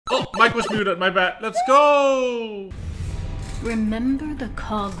Oh, mic was muted, my bad. Let's go! Remember the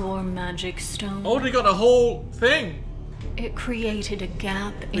Kagor magic stone? Oh, they got a whole thing. It created a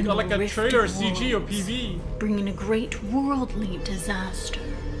gap They in got the like a rift trailer, of CG or worlds, PV. bringing a great worldly disaster.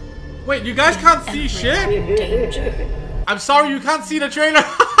 Wait, you guys can't see shit? Danger. I'm sorry, you can't see the trailer.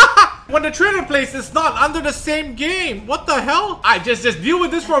 When the trailer plays, it's not under the same game. What the hell? Alright, just deal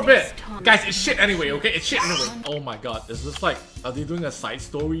with this for a bit. Guys, it's shit anyway, okay? It's shit anyway. Oh my god, is this like, are they doing a side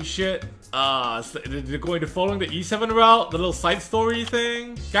story shit? They're going to following the E7 route, the little side story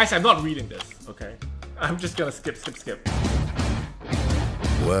thing. Guys, I'm not reading this, okay? I'm just gonna skip.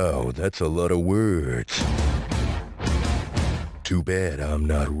 Wow, that's a lot of words. Too bad I'm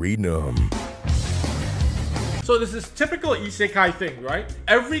not reading them. So this is typical isekai thing, right?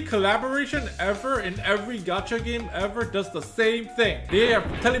 Every collaboration ever in every gacha game ever does the same thing. They are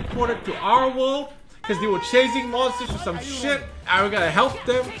teleported to our world because they were chasing monsters or some shit, and we're gonna help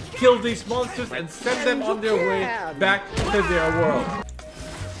them kill these monsters and send them on their way back to their world.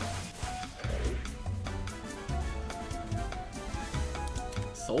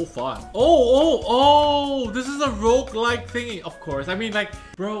 So fun. Oh, this is a roguelike thingy. Of course. I mean, like,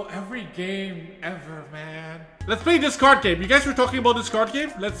 bro, every game ever, man. Let's play this card game. You guys were talking about this card game?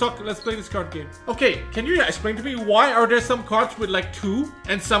 Let's play this card game. Okay, can you explain to me why are there some cards with like 2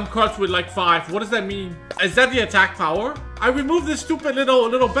 and some cards with like 5? What does that mean? Is that the attack power? I removed this stupid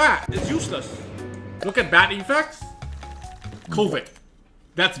little bat. It's useless. Look at bat effects. COVID.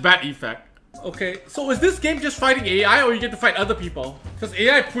 That's bat effect. Okay, so is this game just fighting AI or you get to fight other people? Because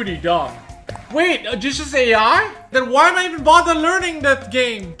AI pretty dumb. Wait, just AI? Then why am I even bother learning that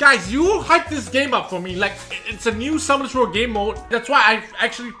game? Guys, you hype this game up for me. Like, it's a new Summoners War game mode. That's why I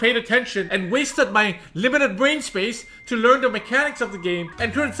actually paid attention and wasted my limited brain space to learn the mechanics of the game.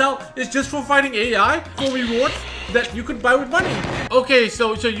 And turns out, it's just for fighting AI for rewards that you could buy with money. Okay,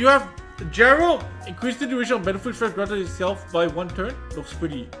 so you have Gerald, increase the duration of benefit for granted itself by 1 turn. Looks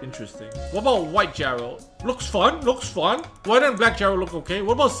pretty interesting. What about White Gerald? Looks fun. White and Black Gerald look okay.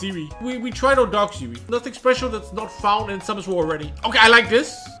 What about Siri? We tried out Dark Siri. Nothing special that's not found in Summoners War already. Okay, I like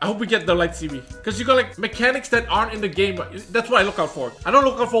this. I hope we get the Light Siri. Because you got like mechanics that aren't in the game. That's what I look out for. I don't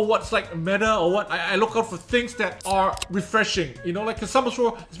look out for what's like meta or what. I look out for things that are refreshing. You know, like because Summoners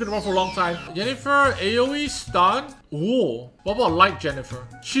War has been around for a long time. Jennifer, AoE, stun. Ooh. What about Light Jennifer?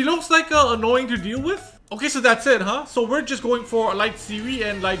 She looks like annoying to deal with. Okay, so that's it, huh? So we're just going for Light Siri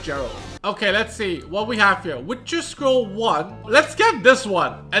and Light Gerald. Okay, let's see what we have here. Witcher Scroll 1. Let's get this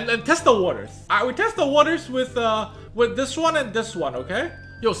one and test the waters. Alright, we test the waters with this one and this one, okay?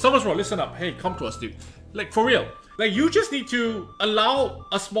 Yo, Summoners War, listen up. Hey, come to us, dude. Like, for real. Like, you just need to allow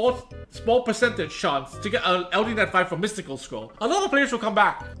a small percentage chance to get a LD-Net 5 from Mystical Scroll. A lot of players will come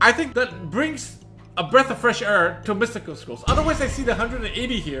back. I think that brings a breath of fresh air to Mystical Scrolls. Otherwise, I see the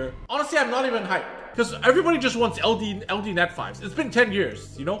 180 here. Honestly, I'm not even hyped. Because everybody just wants LD Net 5s. It's been 10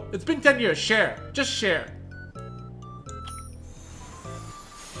 years, you know? It's been 10 years. Share. Just share.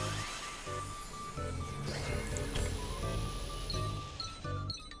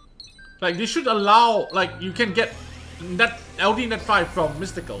 Like, they should allow, like, you can get LD Net 5 from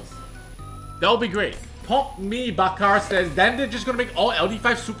Mysticals. That'll be great. Pop Me Bakar says, then they're just gonna make all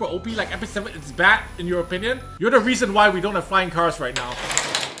LD5 super OP like Epic 7. It's bad, in your opinion? You're the reason why we don't have flying cars right now.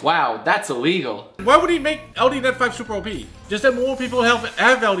 Wow, that's illegal. Why would he make LD-Net 5 super OP? Just that more people have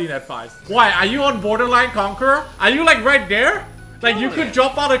LD-Net 5s. Why? Are you on borderline Conqueror? Are you like right there? Like you could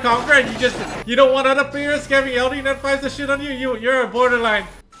drop out of Conqueror and you don't want other players scamming LD-Net 5s to shit on you? You're a borderline.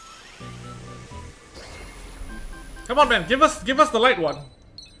 Come on, man. Give us the light one.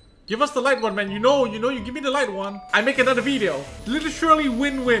 Give us the light one, man. You know, you give me the light one. I make another video. Literally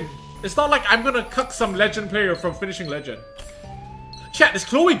win-win. It's not like I'm gonna cuck some legend player from finishing legend. Chat, is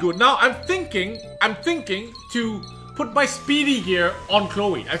Chloe good? Now I'm thinking to put my speedy gear on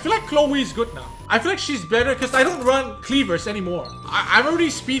Chloe. I feel like Chloe is good now. I feel like she's better because I don't run cleavers anymore. I'm already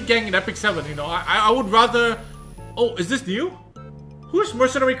speed gang in Epic 7, you know. I would rather... Oh, is this new? Who's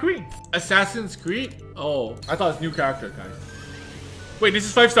Mercenary Queen? Assassin's Creed? Oh, I thought it's new character, guys. Wait, this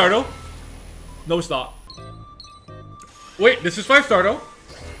is 5-star though? No, it's not. Wait, this is 5-star though?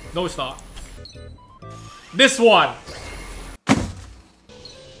 No, it's not. This one!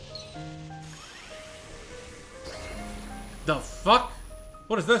 The fuck?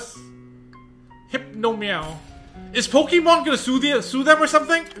 What is this? Hypno Meow. Is Pokemon gonna sue them or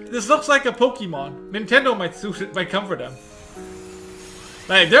something? This looks like a Pokemon. Nintendo might come for them.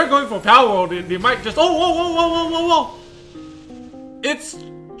 Like, they're going for Power, they might just... Oh, whoa! It's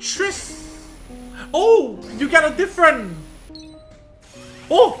Triss. Oh, you got a different...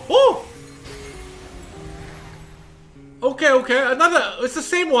 Oh! Okay, okay. Another. It's the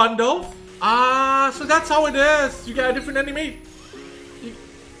same one though. Ah, so that's how it is. You got a different enemy.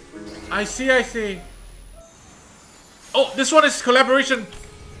 I see, I see. Oh, this one is collaboration.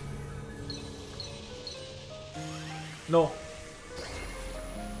 No.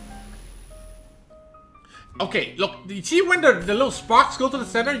 Okay, look, you see when the little sparks go to the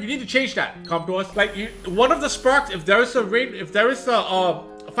center? You need to change that. Come to us. Like, one of the sparks, if there is a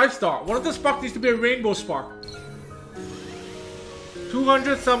 5-star, one of the sparks needs to be a rainbow spark.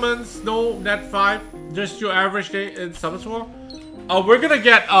 200 summons, no net 5, just your average day in summons war. We're gonna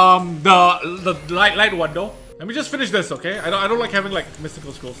get the light one though. Let me just finish this, okay? I don't like having like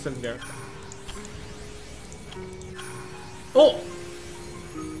mystical scrolls sitting there. Oh!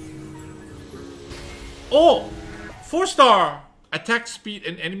 Oh! 4-star! Attack speed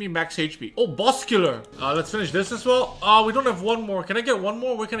and enemy max HP. Oh, boss killer! Let's finish this as well. We don't have one more. Can I get one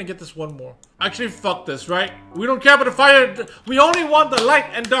more? Where can I get this one more? Actually, fuck this, right? We don't care about the fire. We only want the light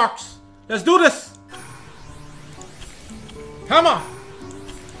and darks. Let's do this! Come on!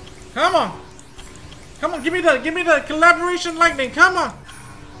 Come on! Come on, give me the collaboration lightning, come on!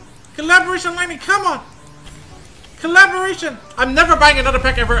 Collaboration lightning, come on! Collaboration! I'm never buying another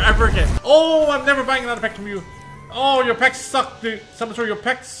pack ever again. Oh, I'm never buying another pack from you. Oh, your packs suck, dude. Summoner, your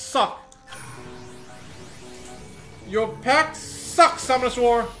packs suck. Your packs suck, Summoner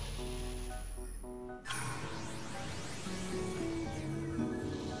War.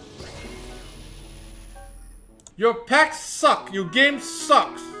 Your packs suck. Your game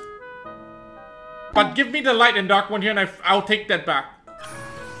sucks. But give me the light and dark one here and I'll take that back.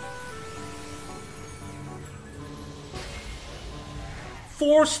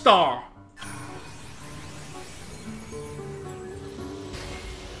 Four-star.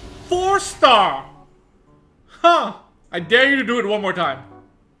 4-star. Huh. I dare you to do it one more time.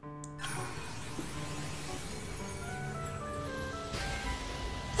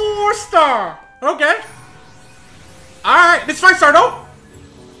 4-star. Okay. Alright, this 5-star though.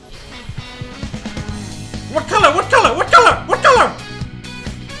 What color? What color? What color? What color?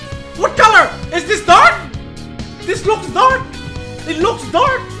 What color? Is this dark? This looks dark. It looks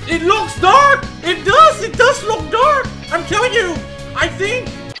dark. It looks dark. It does. It does look dark. I'm telling you. I think.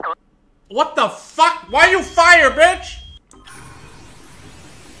 What the fuck? Why you fire, bitch?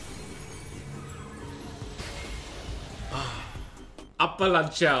 Upper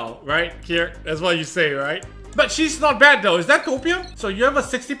Lanchel, right? Here. That's what you say, right? But she's not bad though. Is that copium? So you have a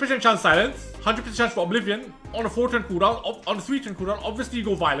 60% chance silence. 100% chance for Oblivion on a 4-turn cooldown, on a 3-turn cooldown. Obviously, you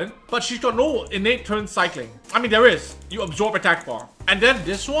go Violent, but she's got no innate turn cycling. I mean, there is. You absorb attack bar, and then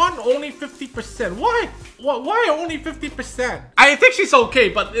this one only 50%. Why? Why only 50%? I think she's okay,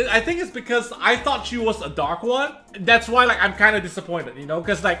 but I think it's because I thought she was a dark one. That's why, like, I'm kind of disappointed, you know,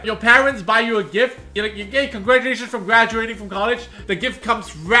 because like your parents buy you a gift. You're like, hey, congratulations from graduating from college. The gift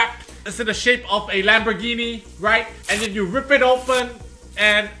comes wrapped. It's in the shape of a Lamborghini, right? And then you rip it open.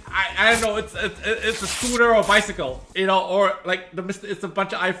 And I don't know, it's a scooter or a bicycle, you know, or like it's a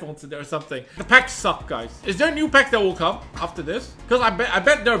bunch of iPhones in there or something. The packs suck, guys. Is there new packs that will come after this? Because I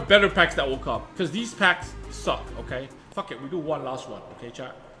bet there are better packs that will come. Because these packs suck, okay? Fuck it, we do one last one, okay,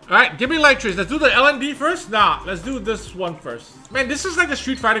 chat? Alright, give me light trace. Let's do the LND first. Nah, let's do this one first. Man, this is like the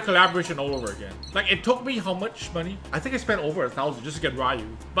Street Fighter collaboration all over again. Like, it took me how much money? I think I spent over 1,000 just to get Ryu.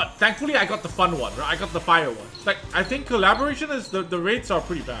 But thankfully, I got the fun one, right? I got the fire one. Like, I think collaboration is, the rates are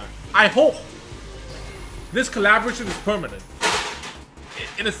pretty bad. I hope this collaboration is permanent.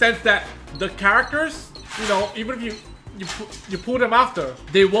 In a sense that the characters, you know, even if you pull them after,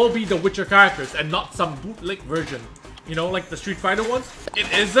 they will be the Witcher characters and not some bootleg version. You know, like the Street Fighter ones?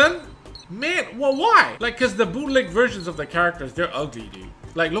 It isn't? Man, well, why? Like, because the bootleg versions of the characters, they're ugly, dude.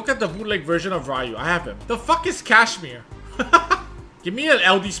 Like, look at the bootleg version of Ryu. I have him. The fuck is Kashmir? Give me an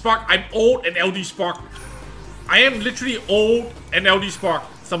LD Spark. I'm old and LD Spark. I am literally old and LD Spark.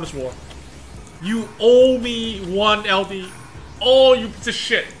 Summoners War. You owe me one LD. Oh, you piece of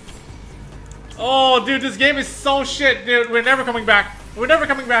shit. Oh, dude, this game is so shit, dude. We're never coming back. We're never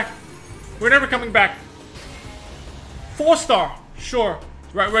coming back. We're never coming back. 4-star. Sure.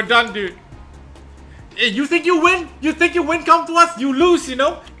 Right, we're done, dude. You think you win? You think you win come to us? You lose, you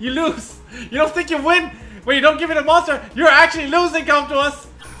know? You lose. You don't think you win when you don't give it a monster. You're actually losing come to us.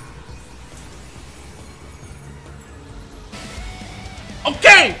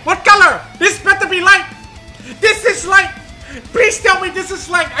 Okay, what color? This better be light. This is light. Please tell me this is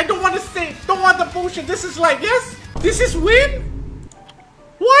light. I don't want to say, don't want the bullshit. This is light, yes? This is win?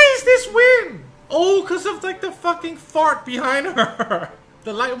 Why is this win? Oh, because of like the fucking fart behind her.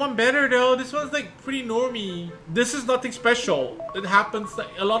 the light one better though. This one's like pretty normie. This is nothing special. It happens that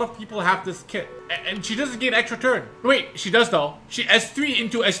a lot of people have this kit. And she doesn't get extra turn. Wait, she does though. She S3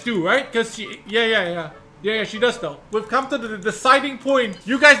 into S2, right? Because she, yeah, she does though. We've come to the deciding point.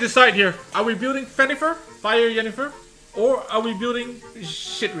 You guys decide here. Are we building Fennifer, Fire Yennefer? Or are we building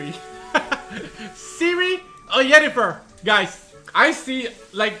Shitri? Siri or Yennefer? Guys, I see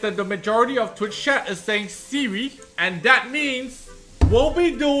like the majority of Twitch chat is saying Siri, and that means we'll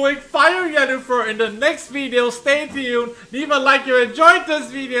be doing Fire Yennefer in the next video. Stay tuned. Leave a like if you enjoyed this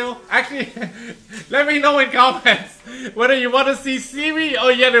video. Actually, let me know in comments whether you want to see Siri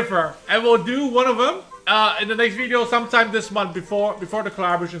or Yennefer, and we'll do one of them in the next video sometime this month before the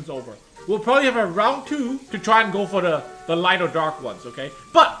collaboration's over. We'll probably have a round 2 to try and go for the light or dark ones, okay?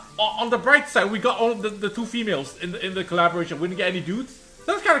 But on the bright side, we got all the 2 females in the collaboration. We didn't get any dudes.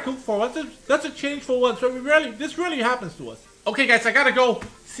 That's kind of cool for once. That's a change for once. But this rarely happens to us. Okay, guys, I gotta go.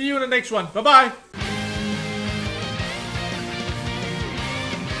 See you in the next one. Bye-bye.